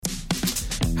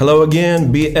Hello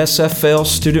again, BSFL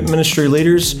student ministry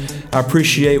leaders. I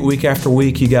appreciate week after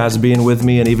week you guys being with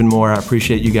me, and even more, I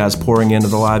appreciate you guys pouring into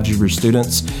the lives of your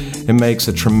students. It makes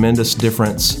a tremendous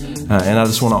difference, and I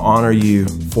just want to honor you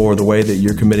for the way that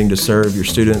you're committing to serve your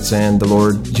students and the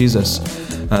Lord Jesus.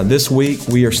 This week,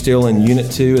 we are still in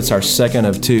Unit 2. It's our second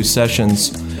of two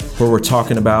sessions where we're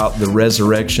talking about the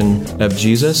resurrection of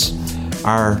Jesus.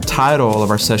 Our title of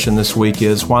our session this week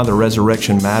is Why the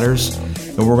Resurrection Matters.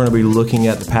 And we're going to be looking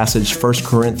at the passage 1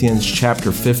 Corinthians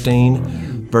chapter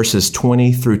 15, verses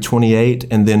 20 through 28,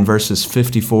 and then verses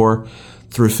 54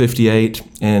 through 58.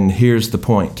 And here's the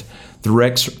point.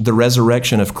 The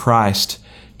resurrection of Christ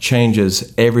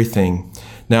changes everything.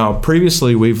 Now,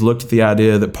 previously, we've looked at the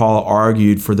idea that Paul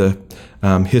argued for the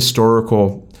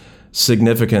historical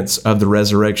significance of the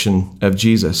resurrection of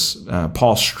Jesus.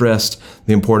 Paul stressed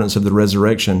the importance of the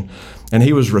resurrection, and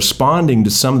he was responding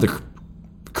to some of the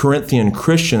Corinthian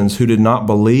Christians who did not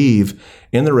believe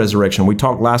in the resurrection. We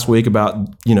talked last week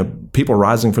about, people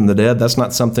rising from the dead. That's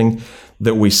not something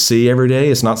that we see every day.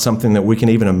 It's not something that we can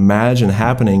even imagine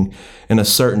happening in a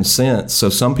certain sense. So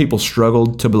some people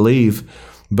struggled to believe,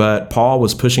 but Paul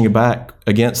was pushing it back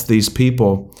against these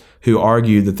people who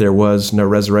argued that there was no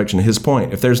resurrection. His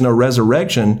point, if there's no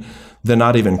resurrection, then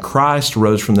not even Christ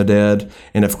rose from the dead.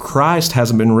 And if Christ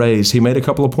hasn't been raised, he made a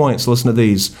couple of points. Listen to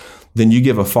these. Then you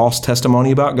give a false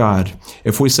testimony about God.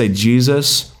 If we say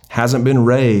Jesus hasn't been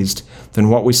raised, then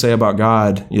what we say about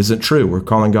God isn't true. We're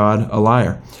calling God a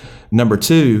liar. Number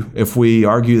two, if we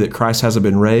argue that Christ hasn't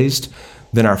been raised,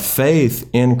 then our faith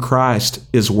in Christ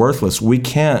is worthless. We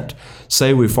can't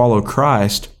say we follow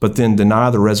Christ, but then deny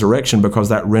the resurrection, because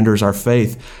that renders our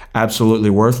faith absolutely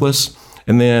worthless.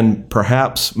 And then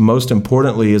perhaps most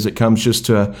importantly, as it comes just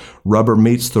to a rubber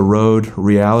meets the road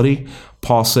reality,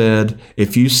 Paul said,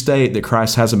 if you state that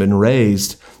Christ hasn't been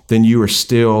raised, then you are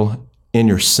still in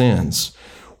your sins.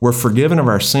 We're forgiven of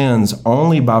our sins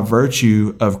only by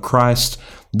virtue of Christ's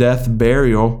death,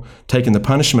 burial, taking the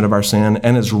punishment of our sin,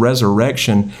 and his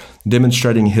resurrection,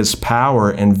 demonstrating his power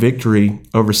and victory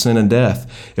over sin and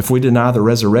death. If we deny the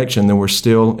resurrection, then we're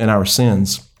still in our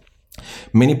sins.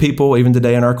 Many people, even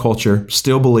today in our culture,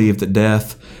 still believe that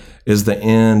death is the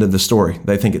end of the story.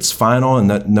 They think it's final, and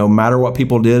that no matter what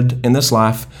people did in this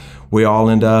life, we all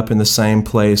end up in the same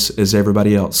place as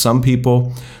everybody else. Some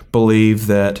people believe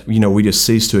that, we just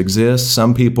cease to exist.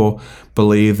 Some people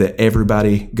believe that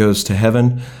everybody goes to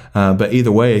heaven. But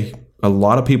either way, a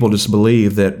lot of people just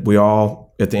believe that we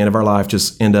all, at the end of our life,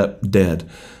 just end up dead.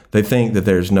 They think that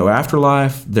there's no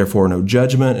afterlife, therefore no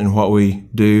judgment, and what we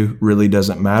do really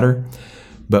doesn't matter.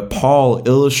 But Paul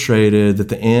illustrated that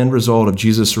the end result of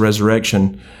Jesus'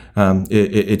 resurrection,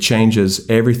 it changes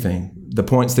everything. The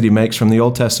points that he makes from the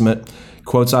Old Testament,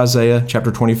 quotes Isaiah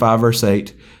chapter 25, verse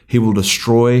 8, he will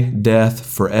destroy death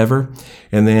forever.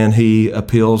 And then he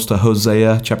appeals to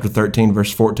Hosea chapter 13,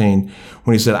 verse 14,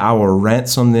 when he said, I will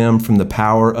ransom them from the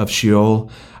power of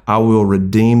Sheol. I will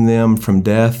redeem them from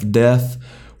death. Death,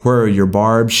 where are your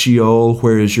barbs? Sheol,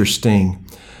 where is your sting?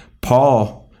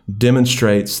 Paul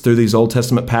demonstrates through these Old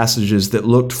Testament passages that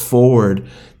looked forward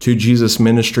to Jesus'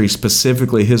 ministry,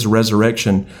 specifically his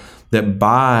resurrection, that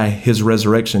by his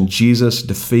resurrection, Jesus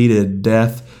defeated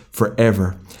death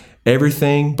forever.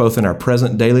 Everything, both in our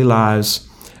present daily lives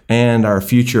and our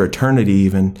future eternity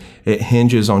even, it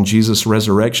hinges on Jesus'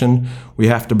 resurrection. We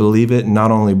have to believe it, and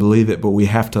not only believe it, but we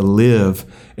have to live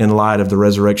in light of the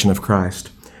resurrection of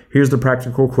Christ. Here's the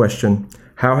practical question.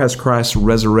 How has Christ's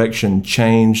resurrection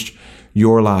changed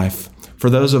your life? For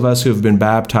those of us who have been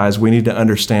baptized, we need to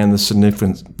understand the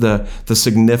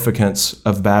significance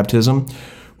of baptism.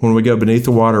 When we go beneath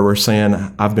the water, we're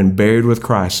saying, I've been buried with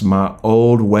Christ. My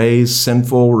old ways,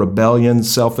 sinful, rebellion,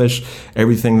 selfish,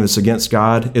 everything that's against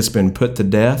God, it's been put to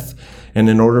death. And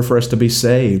in order for us to be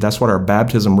saved, that's what our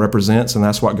baptism represents, and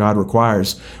that's what God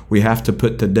requires. We have to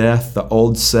put to death the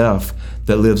old self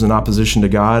that lives in opposition to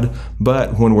God.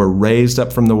 But when we're raised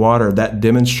up from the water, that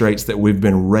demonstrates that we've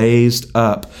been raised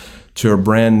up to a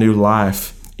brand new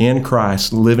life in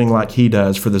Christ, living like he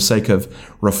does for the sake of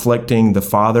reflecting the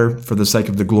Father, for the sake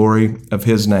of the glory of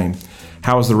his name.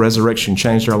 How has the resurrection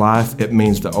changed our life? It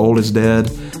means the old is dead,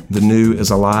 the new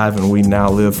is alive, and we now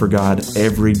live for God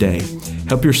every day.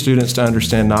 Help your students to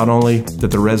understand not only that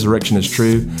the resurrection is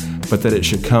true, but that it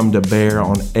should come to bear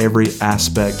on every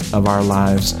aspect of our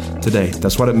lives today.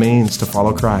 That's what it means to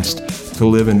follow Christ, to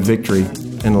live in victory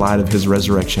in light of his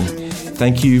resurrection.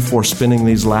 Thank you for spending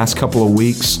these last couple of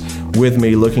weeks with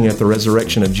me looking at the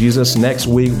resurrection of Jesus. Next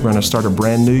week, we're going to start a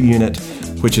brand new unit,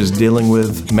 which is dealing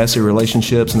with messy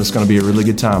relationships, and it's going to be a really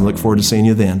good time. Look forward to seeing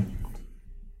you then.